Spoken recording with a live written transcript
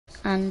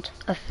and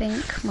I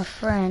think my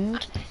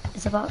friend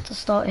is about to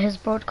start his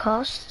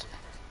broadcast.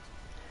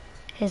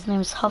 His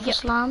name's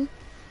Hoverslam.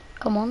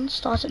 Come on,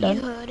 start it then.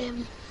 You heard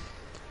him.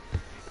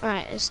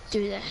 Alright, let's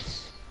do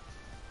this.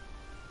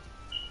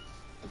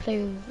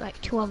 Play with like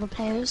 2 other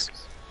players.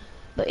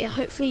 But yeah,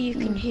 hopefully you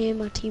can hear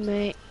my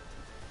teammate.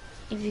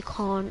 If you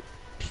can't,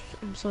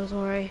 I'm so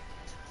sorry.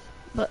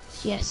 But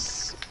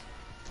yes,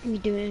 we're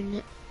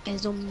doing a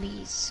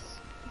zombies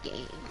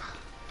game.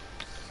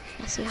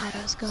 Let's see how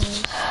this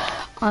goes.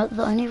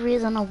 The only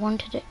reason I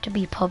wanted it to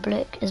be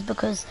public is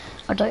because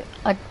I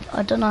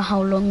don't know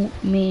how long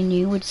me and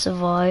you would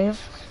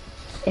survive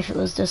if it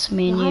was just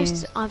me and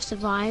you. I've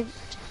survived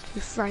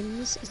with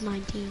friends is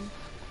 19.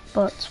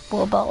 But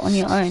what about on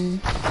your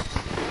own?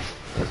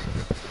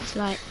 It's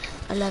like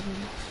 11.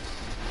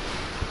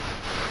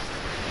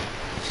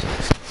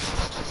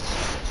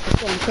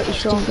 Okay, I'm pretty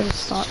sure I'm gonna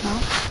start now.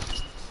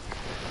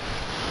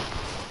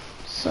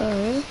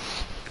 So,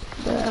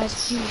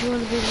 guys, if you enjoy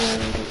the video,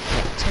 don't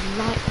forget to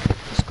like,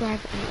 subscribe,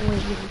 and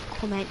always leave a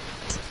comment.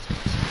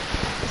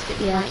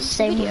 Yeah,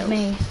 same with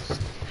me.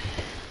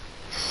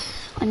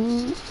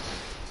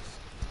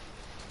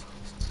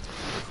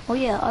 Oh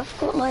yeah, I've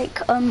got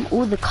like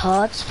all the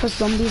cards for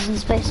Zombies in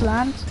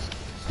Spaceland.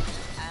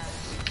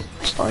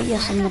 Oh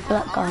yes, I'm the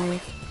black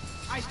guy.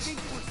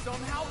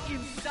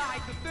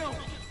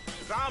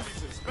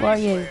 Where are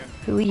you?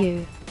 Who are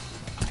you?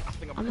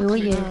 Who are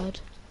you?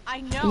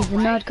 You're the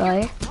nerd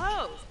guy.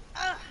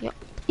 Yep.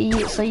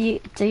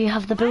 Do you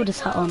have the builder's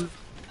hat on?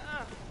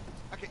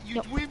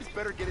 Yep.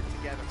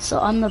 So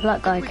I'm the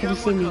black guy. Can you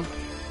see me?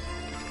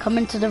 Come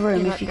into the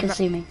room if you can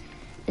see me.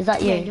 Is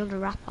that you? Yeah, you're the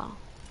rapper.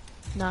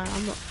 No,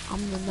 I'm not.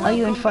 I'm the nerd. Are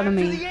you in front of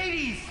me?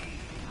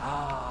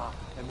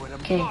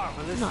 Okay.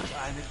 No.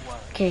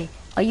 Okay.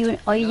 Are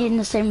you in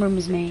the same room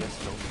as me?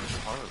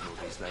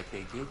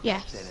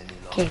 Yes.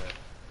 Okay.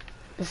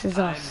 This is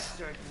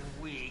us.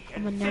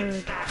 I'm a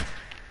nerd.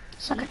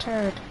 Suck a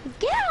turd.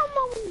 Get out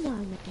of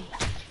my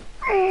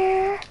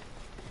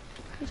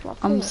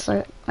I'm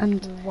so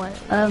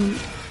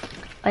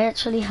I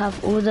actually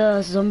have all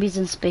the Zombies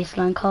in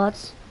Spaceland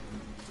cards.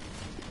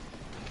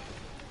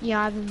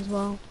 Yeah, I have them as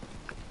well.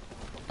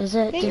 Is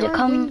it? Get Did your it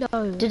come?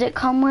 window. Did it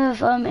come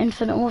with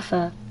Infinite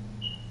Warfare?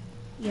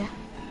 Yeah.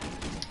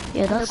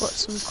 Yeah, I've that's got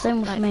some same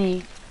with like,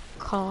 me.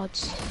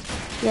 Cards.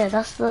 Yeah,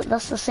 that's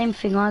the same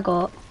thing I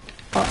got.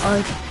 But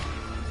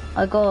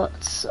I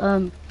got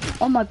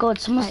oh my god,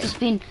 someone's just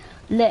been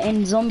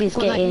letting zombies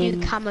got, get like, in.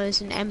 new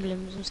camos and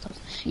emblems and stuff.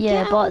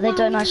 Yeah, but they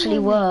don't actually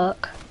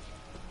work.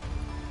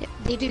 Yeah,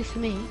 they do for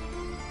me.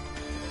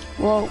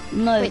 Well,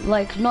 no, Wait,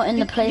 like not in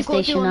the PlayStation you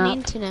got to do it on app. the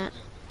internet.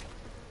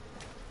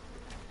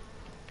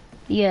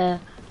 Yeah,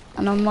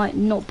 and I'm like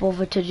not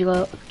bothered to do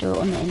it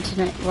on the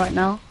internet right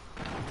now.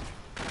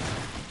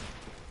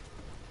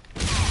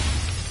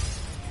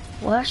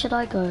 Where should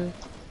I go?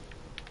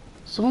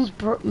 Someone's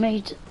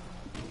made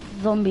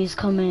zombies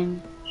come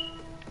in.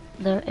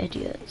 They're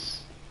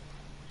idiots.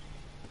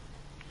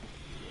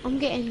 I'm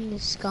getting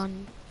this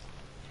gun.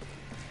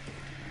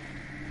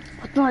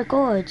 Oh my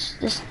god,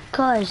 this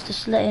guy's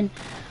just letting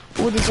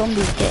all the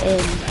zombies get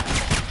in.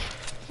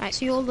 Right,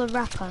 so you're the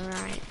rapper,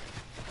 right?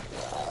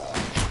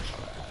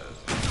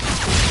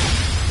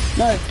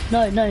 No,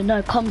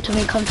 come to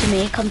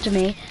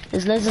me.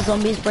 There's loads of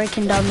zombies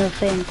breaking down the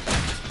thing.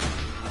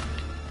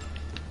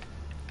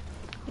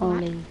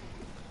 Holy. You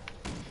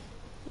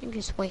can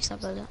just waste a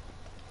bullet.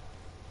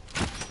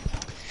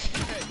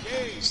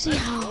 See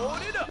how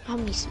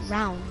many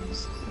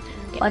rounds.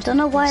 I don't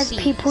know why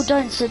people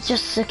don't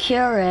just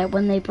secure it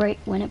when it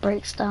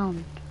breaks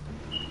down.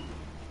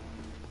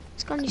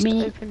 This guy needs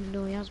to open the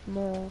door, he has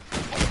more.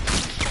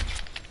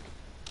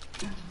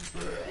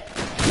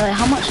 Like,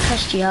 how much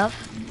cash do you have?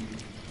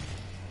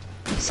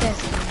 It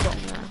says in the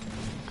bottom there.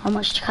 How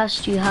much cash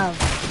do you have?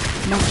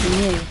 Nothing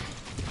new.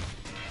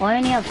 I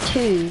only have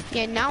 2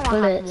 Yeah, now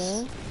bullets. I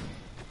have more.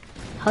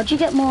 How'd you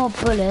get more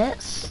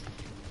bullets?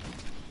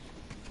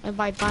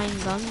 By buying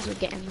guns or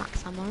getting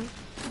max ammo.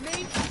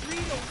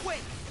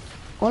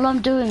 All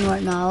I'm doing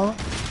right now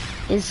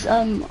is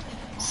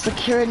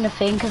securing the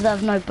thing because I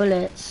have no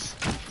bullets.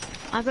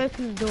 I've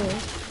opened the door.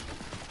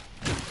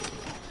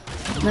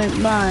 No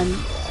man.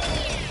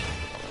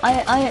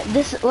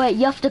 Wait,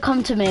 you have to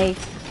come to me.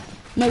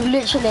 No,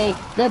 literally,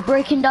 they're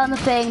breaking down the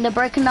thing.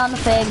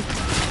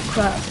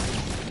 Crap.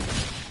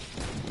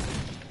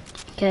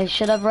 Okay,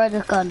 should I buy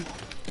the gun?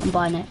 I'm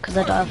buying it because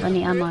I don't have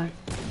any ammo.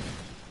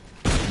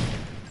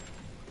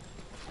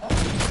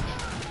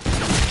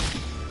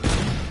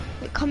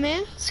 Wait, come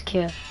here.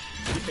 Secure.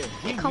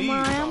 Wait, come where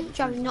I am. You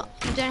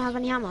don't have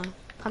any ammo.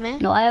 Come here.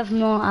 No, I have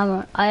more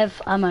ammo. I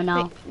have ammo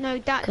now. Wait, no,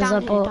 down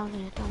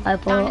here.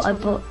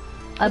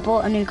 I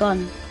bought a new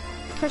gun.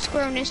 Press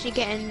square on this, you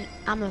get an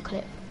ammo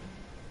clip.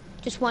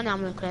 Just one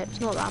ammo clip. It's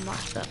not that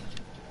much, but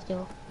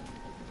still.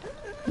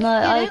 No,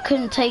 I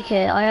couldn't take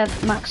it. I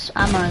have max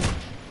ammo.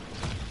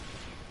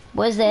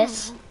 What is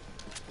this?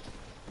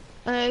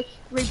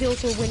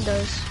 Rebuild all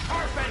windows.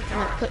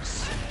 And it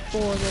puts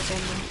borders on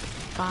them.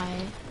 by.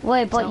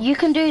 Wait, but itself.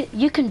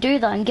 you can do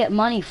that and get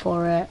money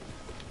for it.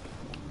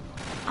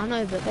 I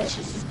know, but this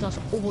just does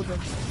all of them.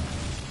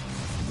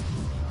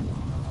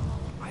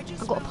 I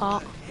got a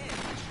part.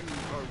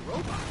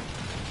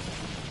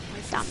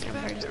 Damn, I'm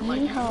very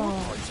disappointed.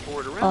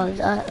 Yeehaw.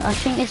 Oh, I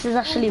think this is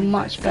actually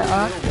much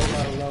better.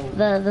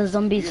 The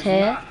zombies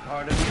here.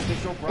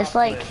 It's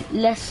like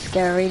less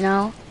scary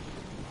now.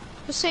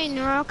 You're saying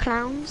there are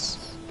clowns?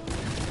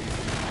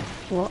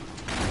 What?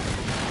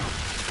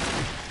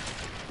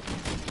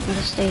 I'm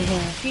gonna stay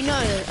here. Do you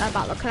know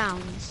about the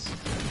clowns?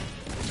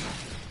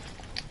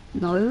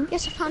 No?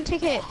 Yes, I found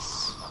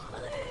tickets.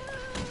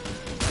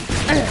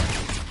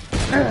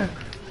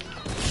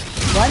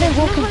 Why are they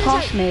walking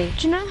past me?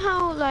 Do you know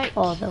how, like...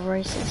 Oh, they're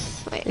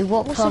racist. Wait, They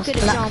walk what's a past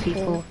good black example?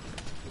 people.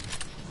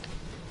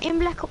 In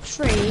Black Ops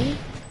 3,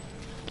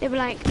 they were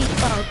like these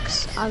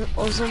bugs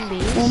or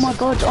zombies. Oh my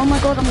god,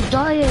 I'm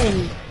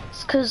dying!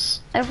 It's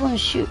cause everyone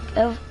shoot...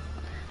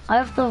 I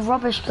have the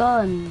rubbish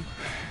gun.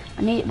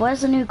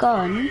 Where's the new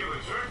gun?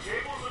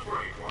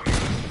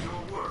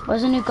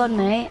 Where's the new gun,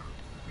 mate?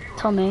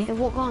 Tommy. They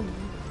walk on.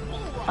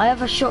 I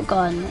have a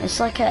shotgun. It's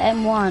like an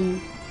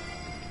M1.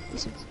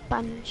 It's a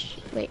bunch.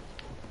 Wait.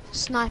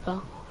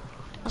 Sniper.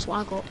 That's what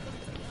I got.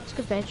 It's a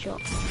good bed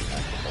shot.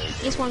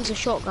 This one's a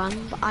shotgun,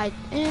 but I...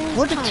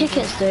 What do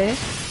tickets do?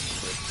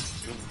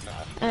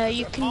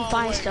 You can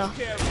buy stuff.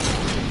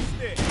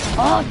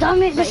 Oh,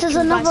 damn it, this is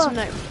Buy another... some,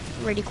 like,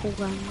 really cool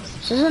guns.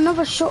 This is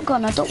another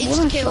shotgun. I don't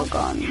want a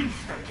shotgun.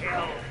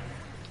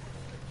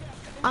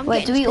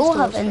 Wait, do we all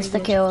have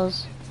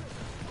insta-kills?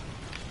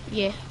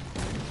 Yeah.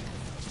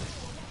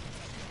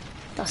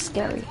 That's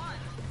scary.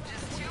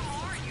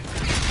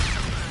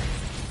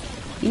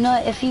 You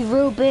know, if you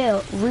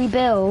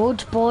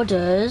rebuild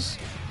borders,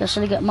 you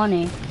actually get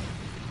money.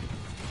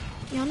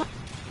 Yeah, not.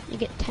 You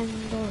get $10.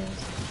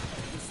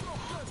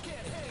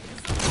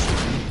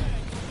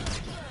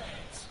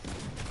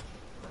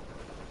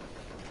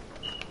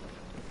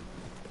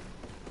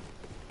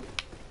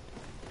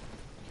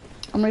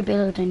 I'm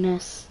rebuilding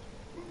this.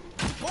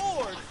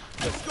 Horde!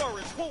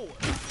 Discourage horde!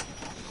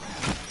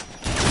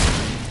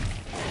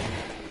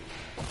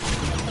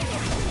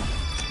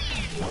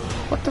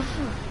 What the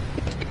fuck?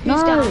 Who's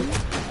No,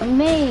 down?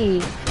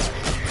 me.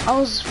 I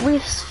was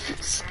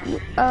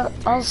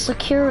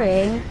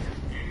securing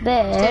Stay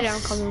down,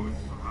 this. come on.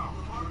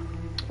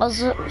 I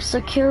was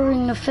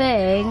securing the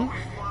thing,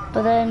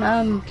 but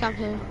then Camp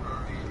here.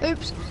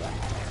 Oops.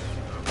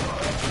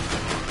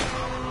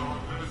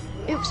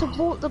 Oops, I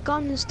bought the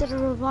gun instead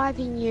of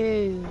reviving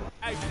you.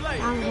 Hey, Slade,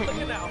 Damn it.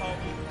 looking out,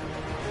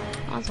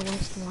 homie. That was a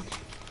waste of money.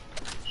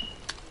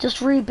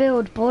 just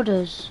rebuild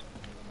borders.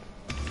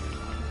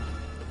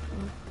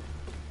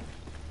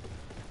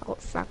 I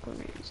got frag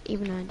grenades,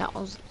 even though that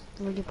was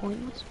really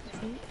pointless, I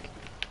think.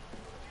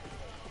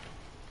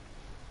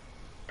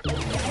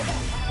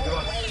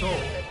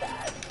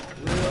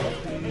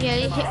 Yeah,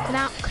 you hit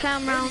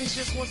clown rounds.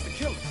 Just wants to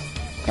kill us.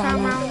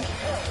 Clown round.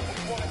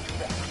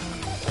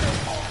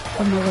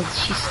 Oh my god,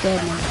 she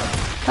scared me.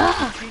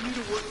 Ah!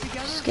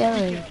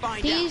 Scary.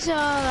 These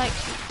are like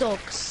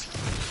dogs.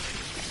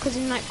 Because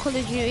in like Call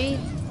of Duty,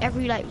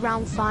 every like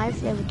round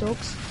 5 they were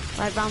dogs.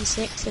 Like round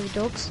 6 they were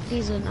dogs.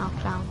 These are now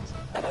clowns.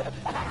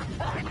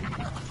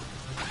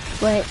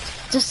 Wait,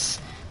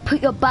 just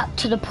put your back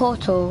to the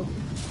portal.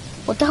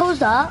 What the hell is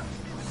that?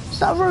 Is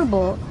that a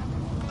robot?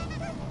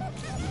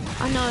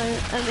 I know,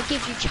 it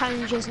gives you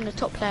challenges in the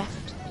top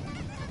left.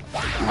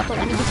 And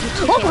it gives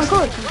you Oh my tickets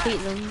god! to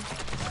complete them.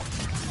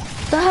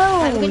 The hell?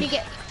 Like, we're gonna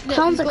get, look,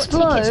 Clowns we've got tickets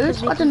 'cause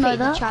explode? we I didn't know completed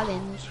the that.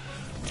 challenge.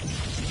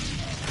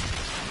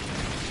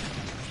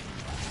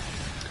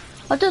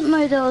 I didn't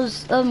know there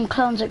was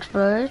clowns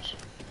explode.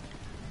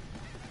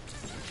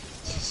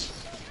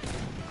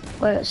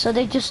 Wait, so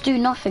they just do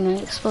nothing and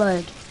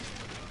explode?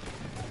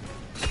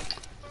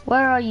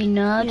 Where are you,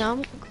 nerd? You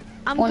know,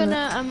 I'm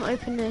gonna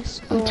open this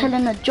door. I'm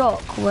telling a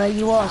jock where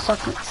you are so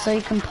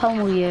he can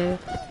pummel you.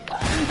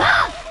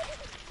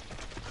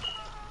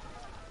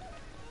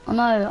 Oh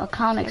no, a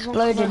clown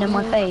exploded in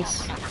my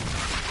face.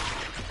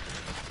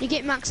 You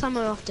get max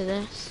ammo after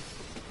this.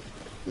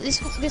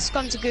 This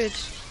gun's good.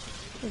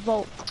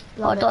 Revolt. I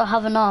Love don't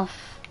have enough.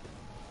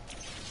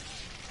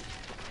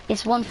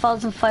 It's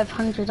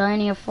 1,500, I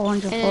only have it.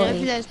 And then over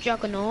 440. there's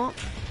Juggernaut.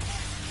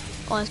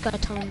 Oh, it's got a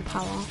ton of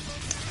power.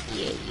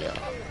 Yeah.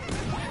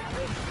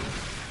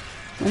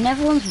 When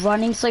everyone's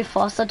running so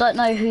fast, I don't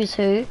know who's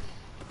who.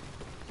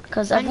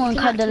 Because And everyone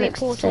you can kind of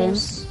activate looks the same.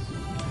 portals.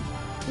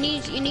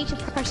 You need to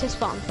press this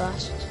button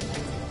first.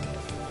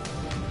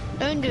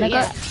 Don't do Can I it go-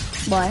 yet.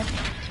 Why?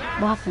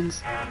 What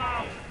happens?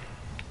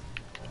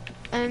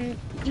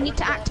 You need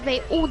to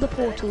activate all the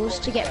portals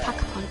to get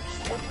Pack-a-Punch.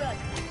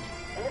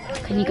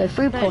 Can you go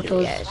through Don't do it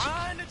portals? yet.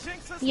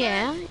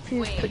 Yeah, if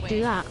you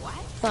do that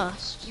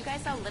first. You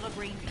guys saw Little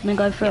Green. Can I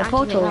go through a Yeah,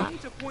 activate portal? that.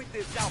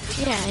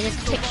 Yeah, and it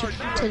takes you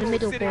to the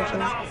middle portal.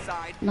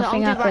 Nothing But I'll do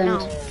it right happened. now.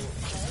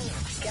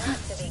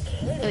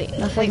 Wait, Nothing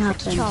wait for it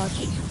to happened. charge.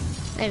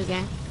 There we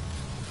go.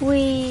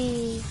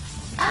 Wee.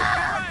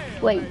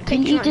 Wait, can Take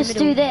you you out in the just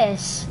do middle.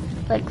 this?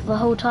 Like the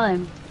whole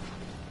time?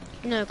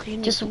 No, because you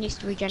need, Just, it needs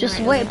to regenerate. just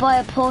wait by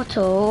a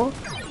portal,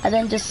 and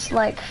then just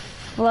like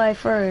fly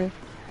through,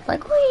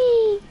 like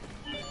whee.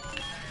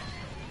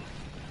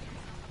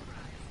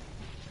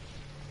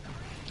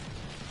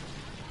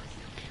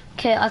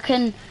 Okay, I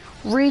can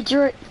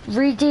redeem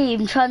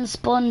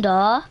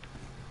transponder,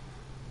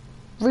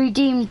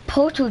 redeem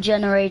portal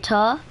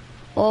generator,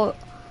 or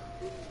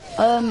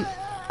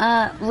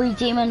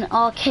redeem an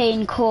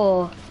arcane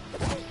core.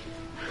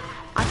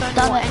 I don't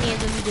know what any of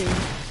them do.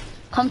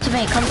 Come to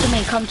me, come to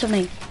me, come to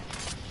me.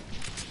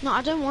 No,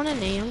 I don't want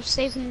any. I'm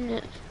saving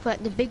it for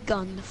like the big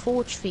gun, the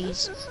forge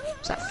fees.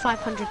 It's like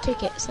 500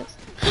 tickets. Like,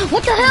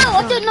 What the hell?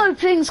 I didn't know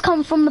things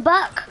come from the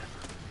back.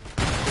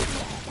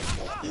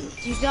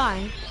 did you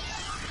die?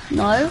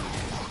 No,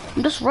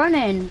 I'm just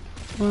running.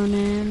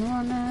 Running,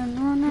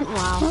 running, running.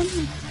 Wow.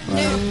 Running,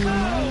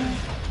 running,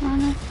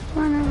 running,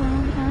 running,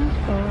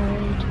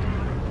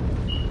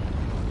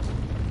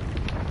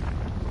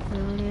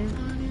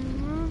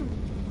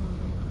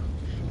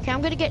 Okay,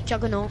 I'm gonna get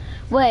Juggernaut.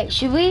 Wait,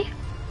 should we?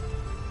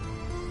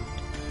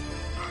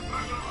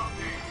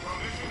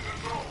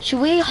 Should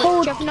we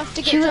hold? Do you have enough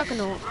to get should,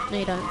 Juggernaut? No,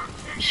 you don't.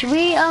 should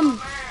we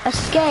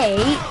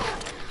escape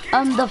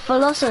the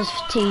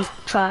philosophy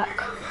track?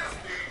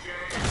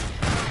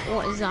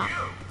 What is that?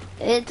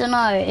 I don't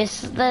know.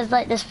 There's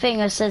like this thing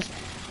that says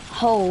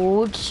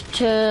hold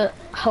to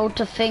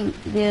think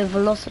the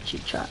velocity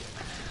track.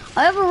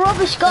 I have a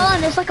rubbish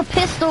gun. It's like a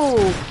pistol.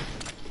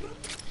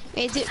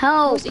 Is it?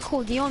 Help. What's it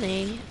called? The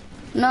Oni?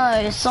 No,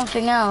 it's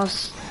something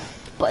else,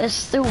 but it's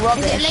still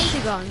rubbish. Is it a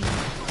laser gun?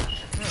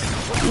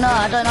 No,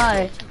 I don't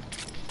know.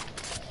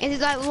 Is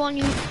it like the one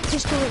you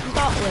just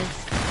start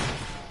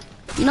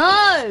with?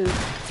 No!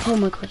 Oh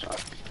my god.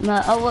 No,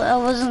 I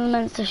wasn't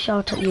meant to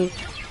shout at you.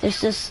 It's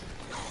just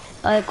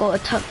I got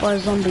attacked by a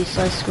zombie,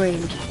 so I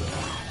screamed.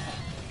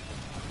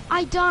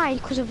 I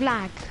died because of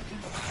lag.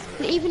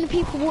 And even the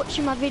people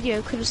watching my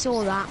video could have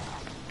saw that.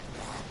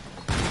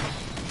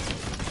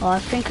 Oh, I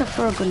think I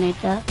threw a grenade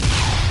there.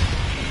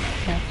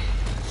 Yeah.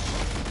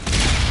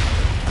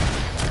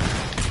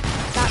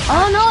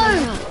 Oh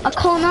no! I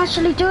can't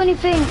actually do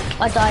anything.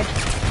 I died.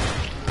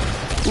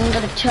 I'm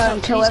gonna try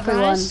and kill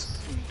everyone.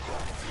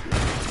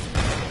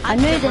 I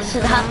knew this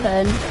would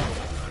happen.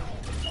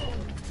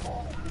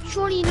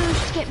 Surely you know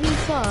to get me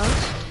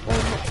first, or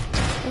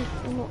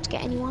not to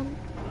get anyone.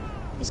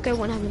 This guy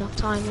won't have enough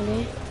time, will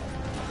he?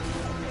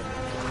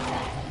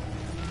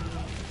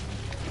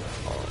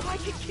 I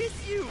can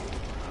kiss you.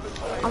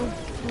 I'm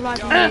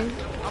reviving you.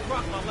 I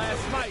brought my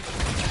last fight.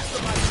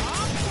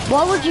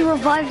 Why would you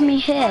revive me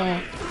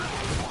here?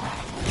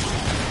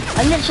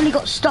 I literally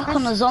got stuck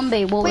on a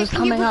zombie while it was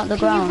coming out the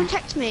ground. Can you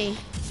protect me?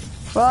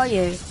 Where are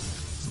you?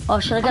 Oh,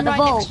 should I get the right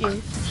Volk? next to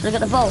you. Should I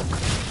get the Volk?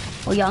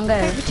 Oh yeah, I'm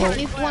going. Wait, protect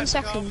me for 1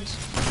 second.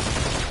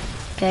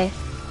 Okay.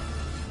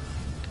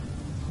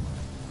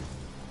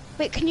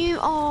 Wait, can you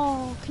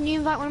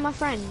invite one of my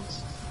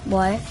friends?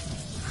 Why?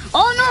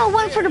 Oh no, I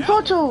went for the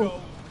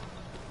portal!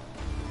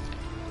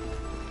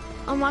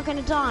 Am I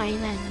gonna die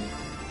then?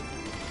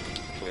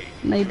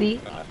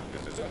 Maybe.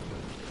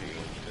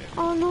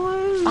 Oh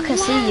no! I can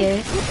see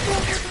you.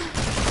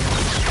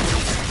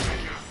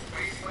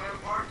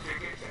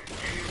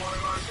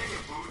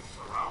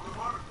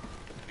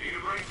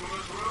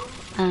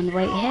 And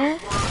wait here.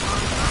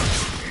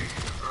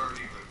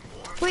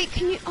 Wait,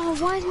 can you? Oh,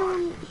 why is no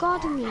one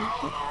guarding me?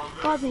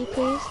 Guard me,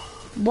 please.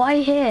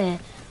 Why here?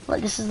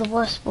 Like this is the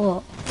worst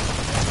spot.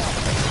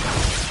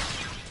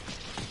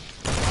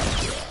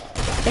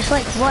 It's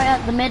like right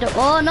at the middle.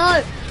 Oh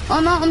no!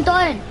 Oh no, I'm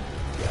dying.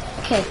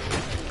 Okay.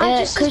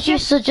 Could you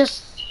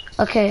suggest?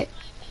 Okay.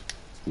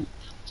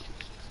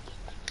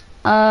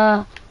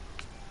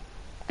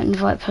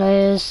 Invite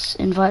players.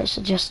 Invite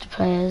suggested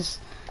players.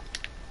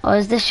 Oh,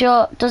 is this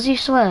your? Does he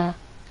swear?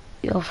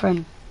 Your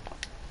friend?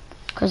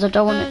 Because I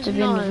don't want it to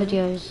be in the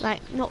videos.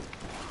 Like not.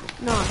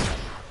 No.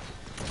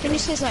 When he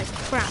says like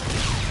crap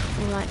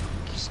or like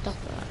stuff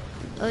like that.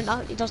 Oh,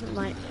 no, he doesn't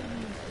like.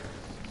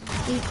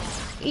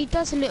 He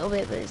does a little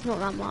bit, but it's not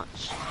that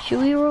much.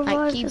 Should we revive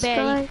Like he this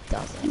barely guy?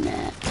 does it.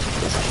 Nah.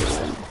 Let's kill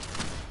him.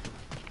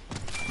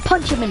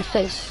 Punch him in the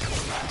face.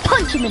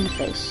 Punch him in the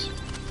face.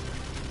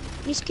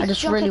 I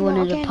just really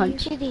wanted to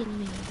punch.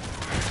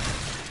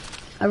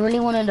 I really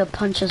wanted to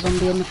punch a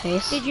zombie in the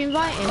face. Did you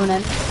invite him? Oh no.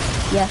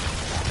 Yeah.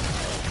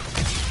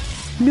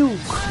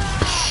 Nuke.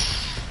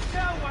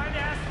 No one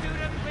asked you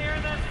to clear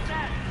the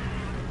set.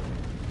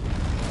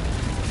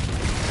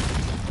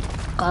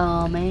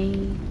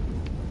 Coming.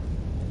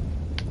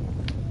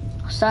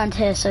 Stand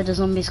here so the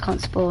zombies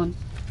can't spawn.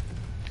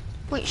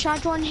 Wait, should I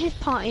join his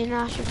party and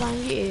I should find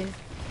you?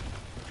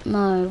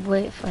 No,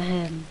 wait for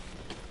him.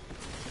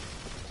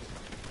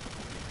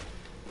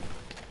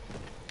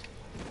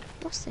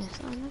 What's this?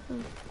 I'm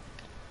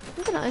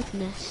gonna open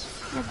this.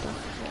 Never done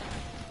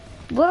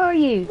before. Where are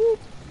you?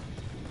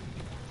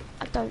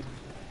 I don't.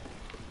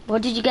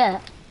 What did you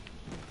get?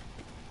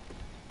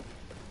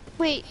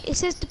 Wait, it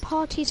says the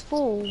party's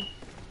full.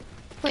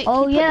 Wait,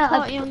 Oh, can you yeah, put the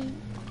party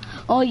on?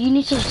 Oh, you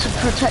need to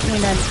protect me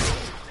then.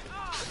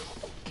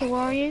 Okay,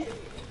 where are you?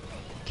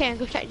 Okay, I'm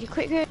gonna protect you.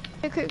 Quick.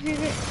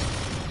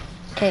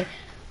 Okay.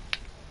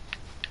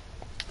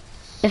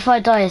 If I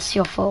die, it's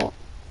your fault.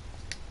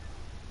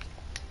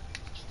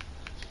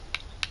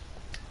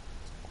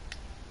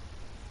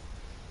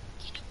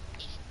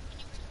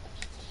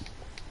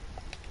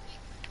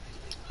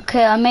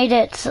 Okay, I made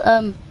it.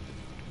 Oh,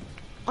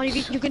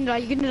 you're gonna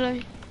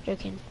die.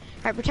 Joking.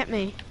 Alright, protect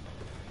me.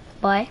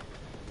 Bye.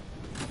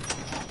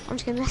 I'm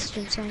just gonna message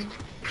him saying.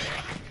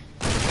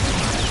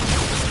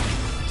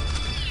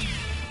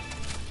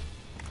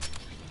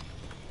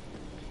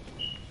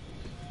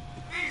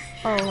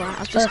 Oh, right, I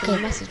was just gonna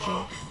message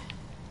him.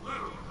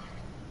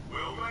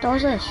 What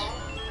was this?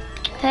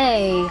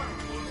 Hey.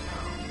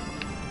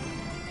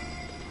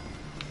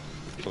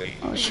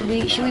 Oh, should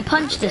we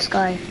punch this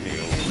guy?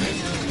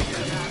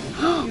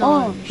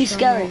 Oh, he's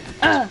scary.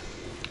 What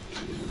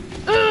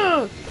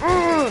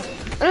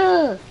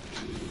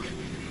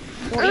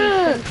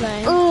are you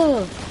playing?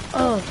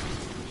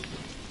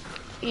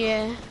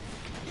 Yeah.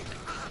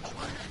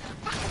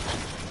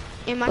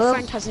 Yeah, my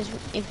friend has his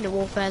Infinite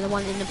Warfare, the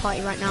one in the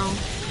party right now.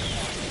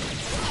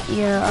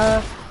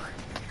 Yeah,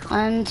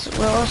 and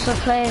we're also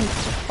playing,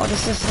 we're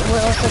also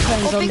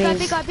playing Zomies.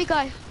 Big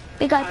guy.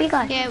 Big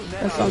guy. Yeah.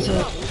 That sounds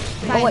good.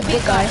 Oh wait,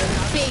 big guy.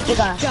 Big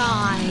guy.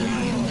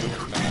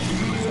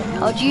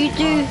 How do you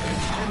do?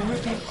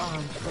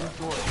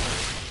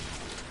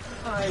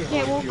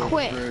 Yeah, we'll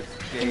quit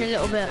in a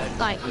little bit,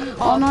 like,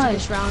 oh no. after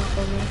this round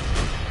for me.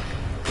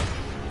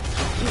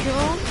 You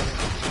sure?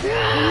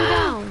 Are you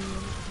down?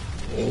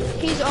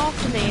 He's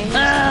after me, he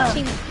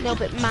seems a little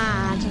bit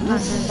mad.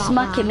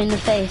 Smack him in the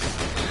face.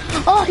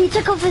 Oh, he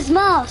took off his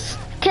mask!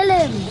 Kill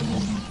him!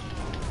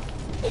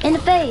 In the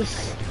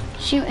face!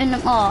 Shoot in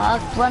the... Oh,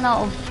 I've run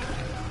out of...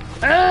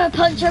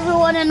 punch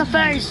everyone in the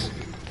face!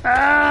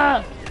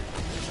 But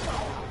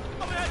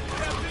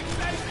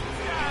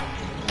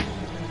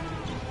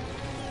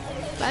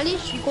at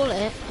least you got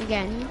it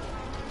again.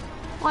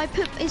 I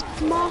put his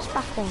mask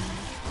back on.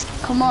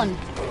 Come on.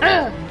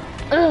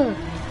 Oh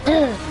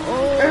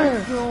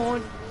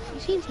god. He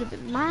seems a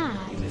bit mad.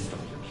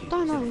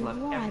 Don't know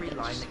why,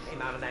 but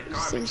he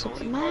seems a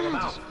bit mad.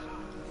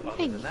 I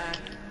think.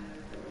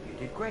 You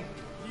did great.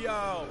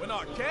 Yo, an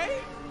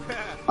arcade?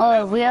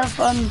 Oh, we have,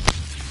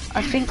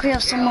 I think we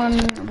have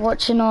someone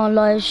watching our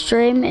live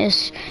stream.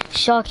 It's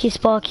Sharky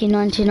Sparky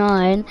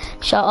 99.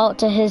 Shout out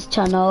to his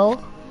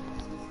channel.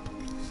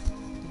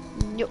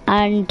 Yep.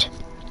 And,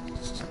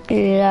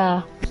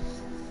 yeah.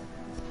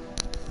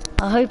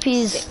 I hope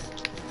he's...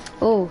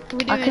 Oh, We're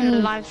doing a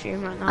live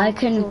stream right now. I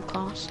can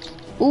broadcast.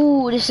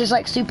 Ooh, this is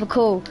like super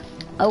cool.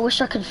 I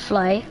wish I could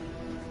fly.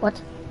 What?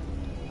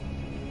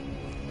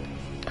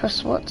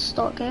 Press what?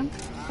 Start game?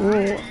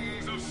 Ooh.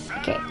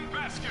 Okay.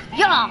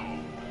 Yeah!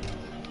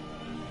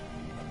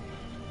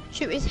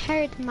 Shoot his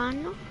head,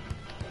 man.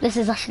 This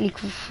is actually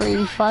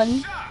really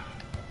fun.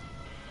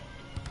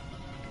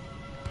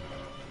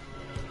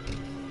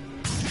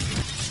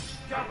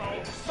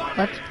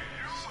 What?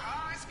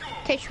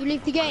 Okay, should we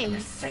leave the game?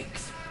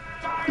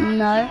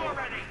 No.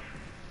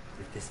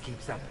 If this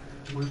keeps up,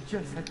 we'll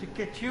just have to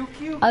get you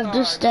cute. I've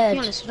just To be dead.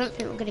 honest, I don't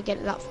think we're gonna get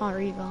it that far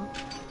either.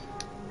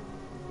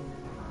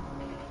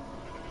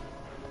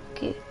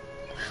 Okay.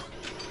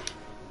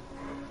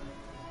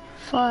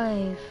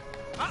 5.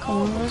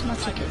 Come on, where's my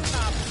ticket?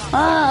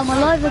 Ah, I'm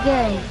alive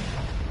again.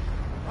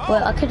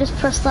 Wait, I could just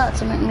press that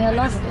to make me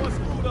alive again.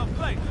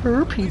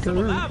 Herpy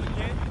derp.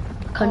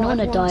 I kinda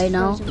wanna die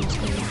now.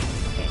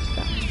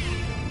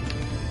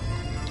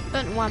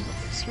 Don't know why, but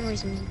for some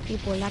reason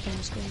people are lagging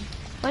the screen.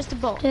 Where's the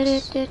box? The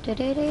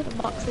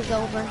box is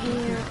over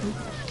here.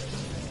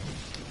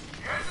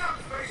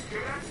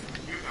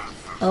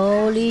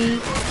 Holy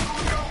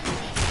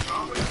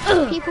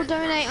People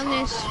donate on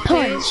this.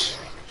 punch!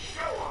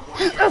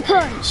 A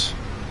punch!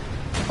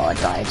 Oh, I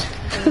died.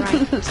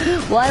 Right.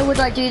 Why would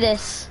I do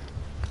this?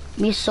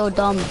 Me so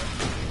dumb.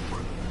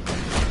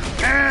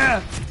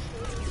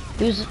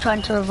 Who's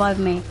trying to revive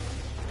me?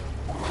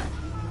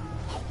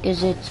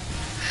 Is it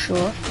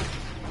sure?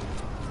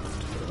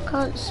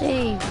 Can't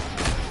see.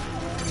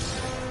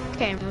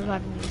 Okay, I'm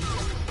reviving you.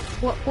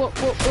 What?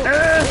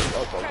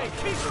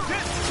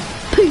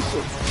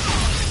 Pizza!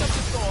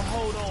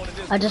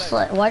 I just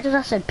like, why did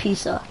I say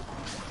pizza?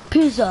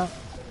 Pizza!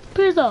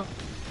 Pizza!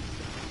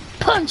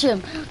 Punch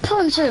him!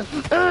 Punch him!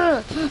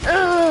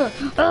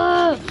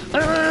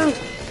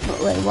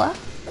 Wait, what?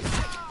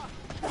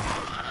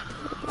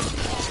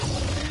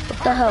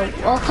 What the hell?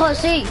 Oh, I can't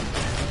see!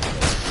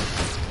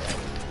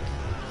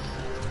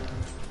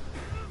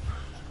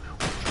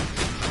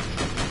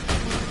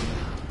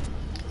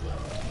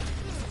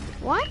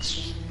 What?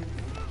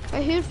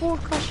 Wait, who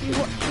broadcast you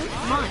watching?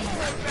 Mine.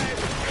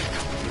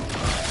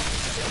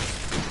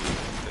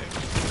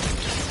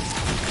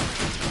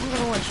 I'm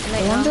gonna watch it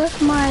later. I wonder if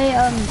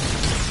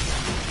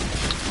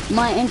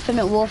my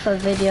Infinite Warfare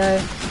video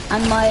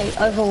and my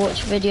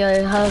Overwatch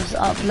video has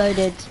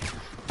uploaded.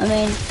 I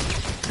mean,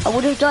 I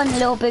would have done a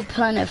Little Big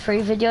Planet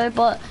 3 video,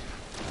 but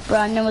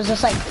Brandon was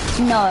just like,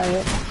 no.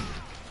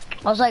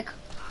 I was like,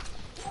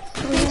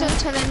 Please don't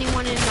tell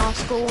anyone in our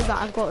school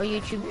that I've got a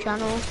YouTube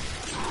channel.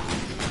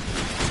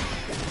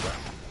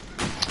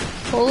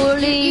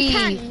 Holy! You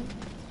can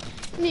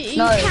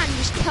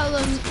just tell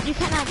them. You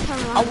can tell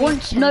them. I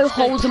want no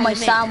holes in my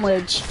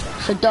sandwich,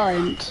 so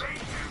don't.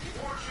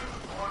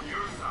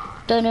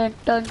 Dun dun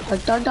dun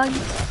dun dun dun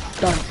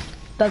dun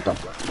dun dun.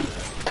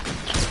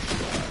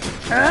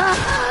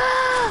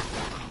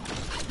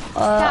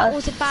 That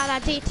was a bad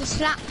idea to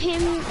slap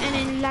him and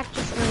then lag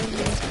just ruined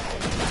it.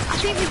 I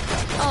think we.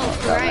 Oh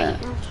great,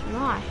 that's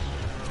nice.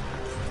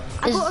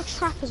 I got a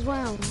trap as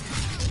well.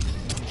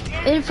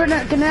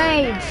 Infinite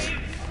grenades.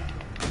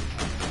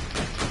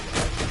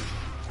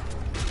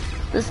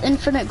 There's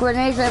infinite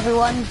grenades,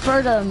 everyone.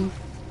 Throw them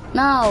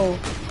now.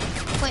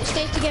 Wait,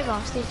 stay together.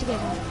 Stay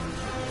together.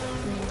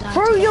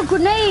 Throw your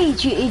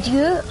grenades, you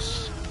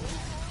idiots.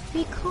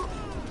 We can't.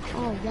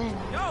 Oh, then.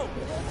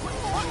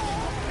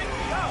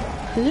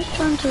 Who's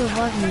trying to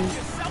revive me?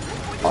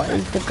 Oh,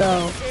 it's the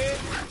girl.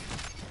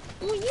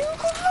 Oh, you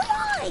got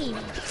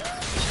revived.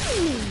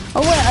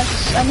 Oh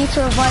wait, I need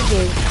to revive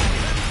you.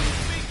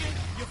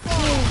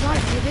 Yeah,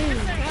 right, you do.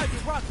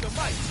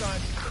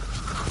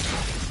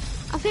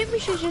 I think we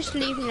should just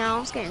leave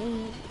now. It's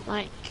getting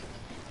like.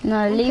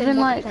 No, leave in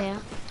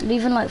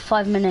like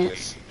 5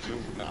 minutes.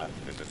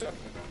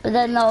 But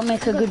then that'll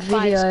make a good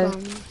video.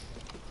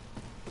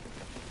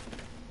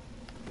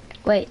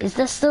 Wait, is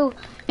there still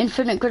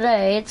infinite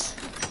grenades?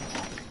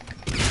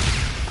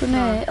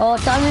 Grenade! Oh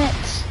damn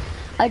it!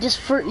 I just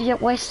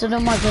wasted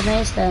all my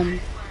grenades then.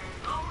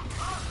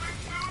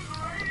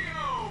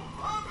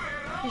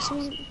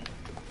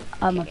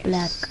 I'm a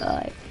black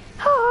guy.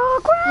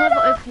 Oh,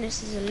 whoever opened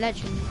this is a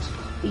legend.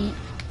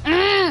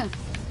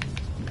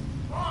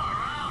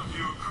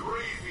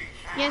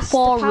 Yes, the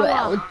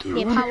power.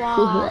 The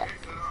power.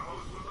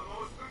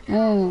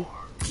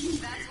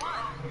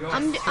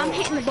 I'm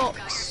hitting the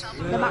box.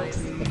 The box.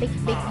 The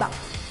big box.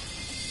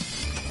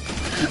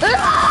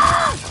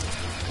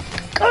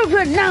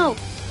 Open now!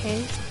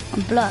 Okay.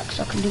 I'm black,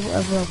 so I can do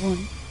whatever I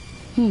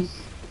want.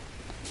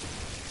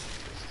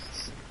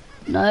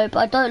 Nope,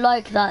 I don't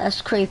like that.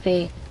 That's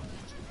creepy.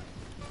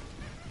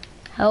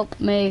 Help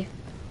me.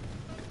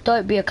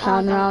 Don't be a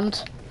clown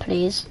around,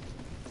 please.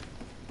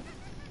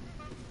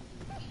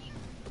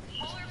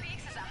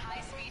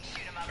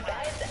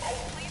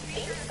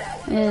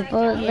 Yeah,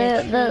 but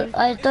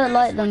I don't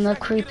like them. They're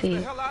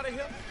creepy.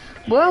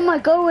 Where am I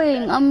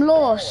going? I'm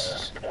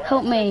lost.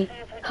 Help me.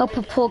 Help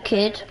a poor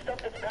kid.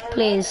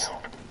 Please.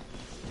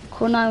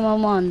 Call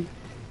 911.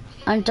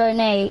 And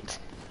donate.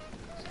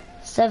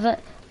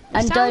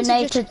 And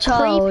donate a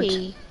child.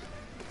 Creepy.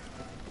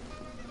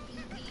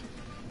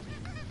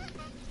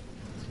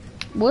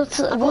 What's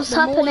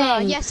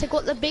happening? Yes, I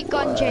got the big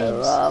gun,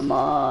 James. Where am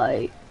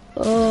I?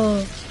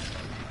 Oh.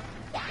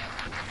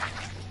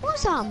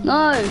 What's that?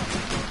 No.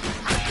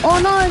 Oh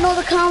no, not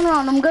the clown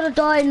round. I'm gonna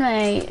die,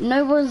 mate.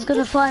 No one's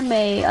gonna find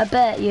me. I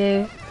bet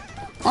you.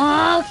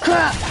 Oh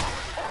crap.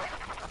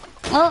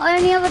 Oh, I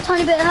only have a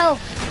tiny bit of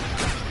health.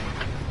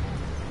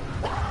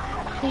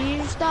 Did you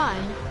just die?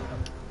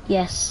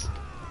 Yes.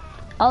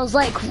 I was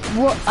like,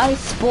 I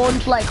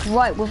spawned like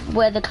right with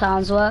where the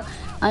clowns were,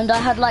 and I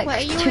had like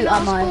 2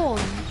 ammo.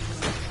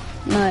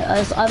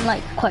 No, I'm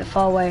like quite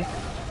far away.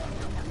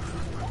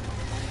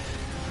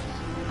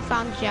 I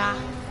found ya.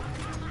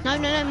 No,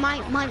 my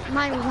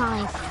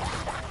revive.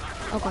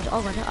 Oh god.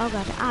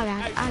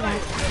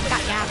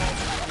 Got ya.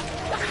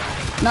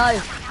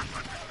 No.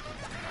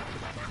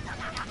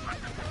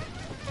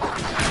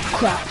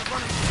 Crap.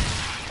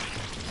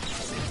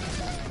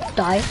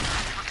 Die.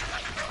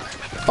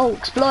 Oh,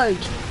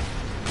 explode.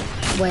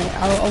 Wait,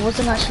 I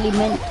wasn't actually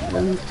meant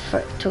for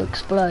it to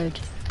explode.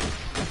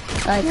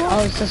 Like, it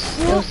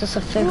was just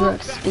a figure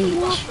of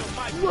speech.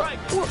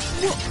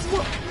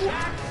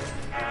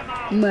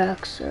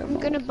 Maximum. I'm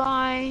gonna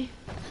buy.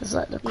 This is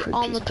like the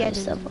creepiest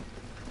place ever.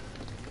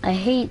 I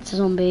hate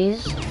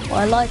zombies. Well,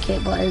 I like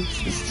it, but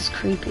it's just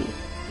creepy.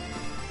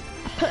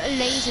 I put a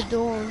laser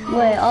door on.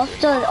 Wait,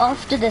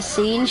 after this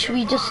scene, should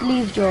we just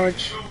leave,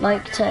 George?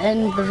 Like, to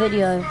end the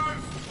video?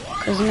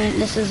 Because I mean,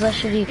 this is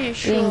actually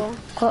being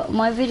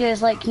my video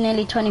is like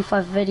nearly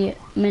 25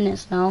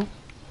 minutes now.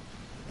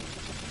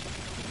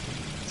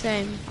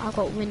 Same. I've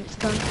got minutes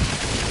done.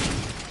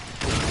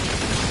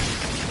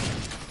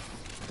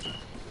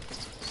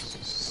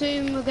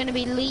 Soon we're gonna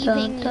be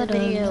leaving the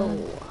video.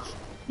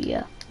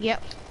 Yeah.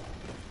 Yep.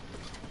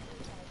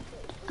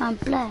 I'm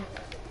black,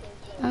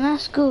 and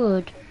that's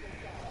good,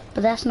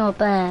 but that's not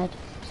bad.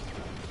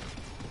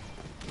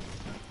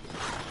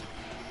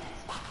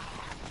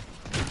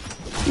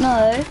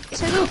 No.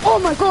 Oh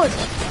my god!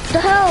 The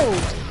hell!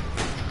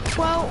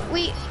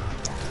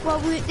 Well,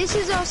 this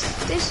is us.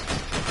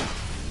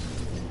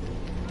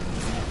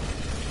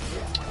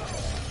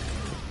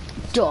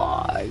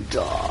 Die.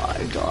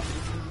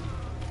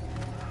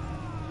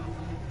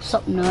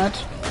 Sup, nerd?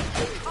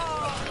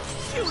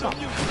 Sup.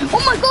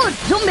 Oh my god!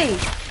 Zombie!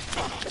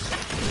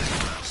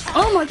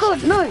 Oh my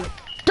god, no!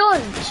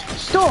 Don't!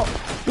 Stop!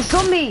 The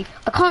zombie!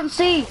 I can't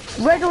see!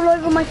 Red all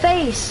over my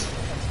face!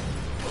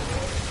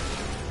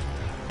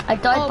 I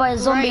died by a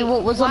zombie great.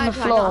 what was on the Why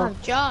do I floor. not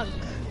have jug?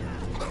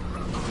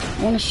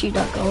 I wanna shoot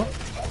that girl.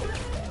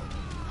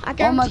 I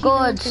Oh my guarantee no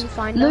one god. can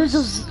find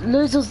us.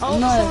 Losers, Oh,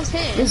 no. someone's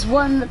here. There's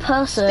one Stay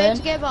person,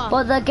 together.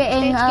 but they're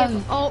getting, Stay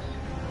together. Oh,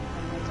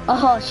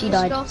 oh, she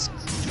died. lost.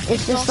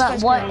 It's just lost that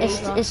guy's white, gonna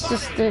leave it's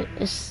just the,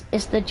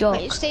 it's the joke.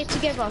 Wait, stay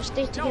together,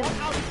 stay together.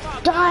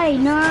 Die,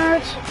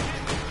 nerd!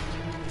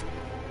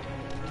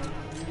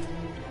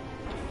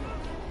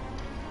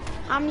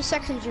 How many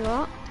seconds you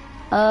got?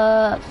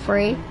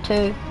 3,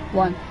 2,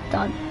 1,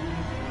 done.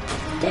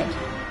 Dead.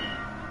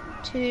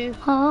 2,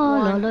 Oh,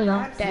 1, la, la,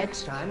 la. dead.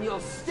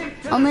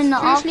 I'm in the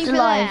Let's leave it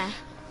afterlife there.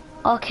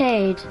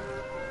 arcade.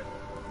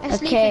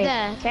 Let's leave it Okay,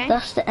 there, okay?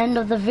 that's the end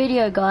of the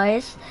video,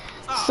 guys.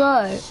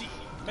 So,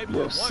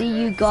 we'll see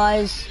you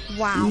guys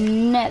Wow.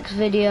 next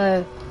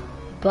video.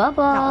 Bye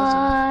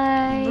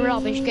bye.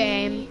 Rubbish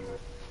game.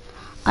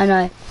 I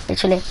know,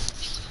 literally.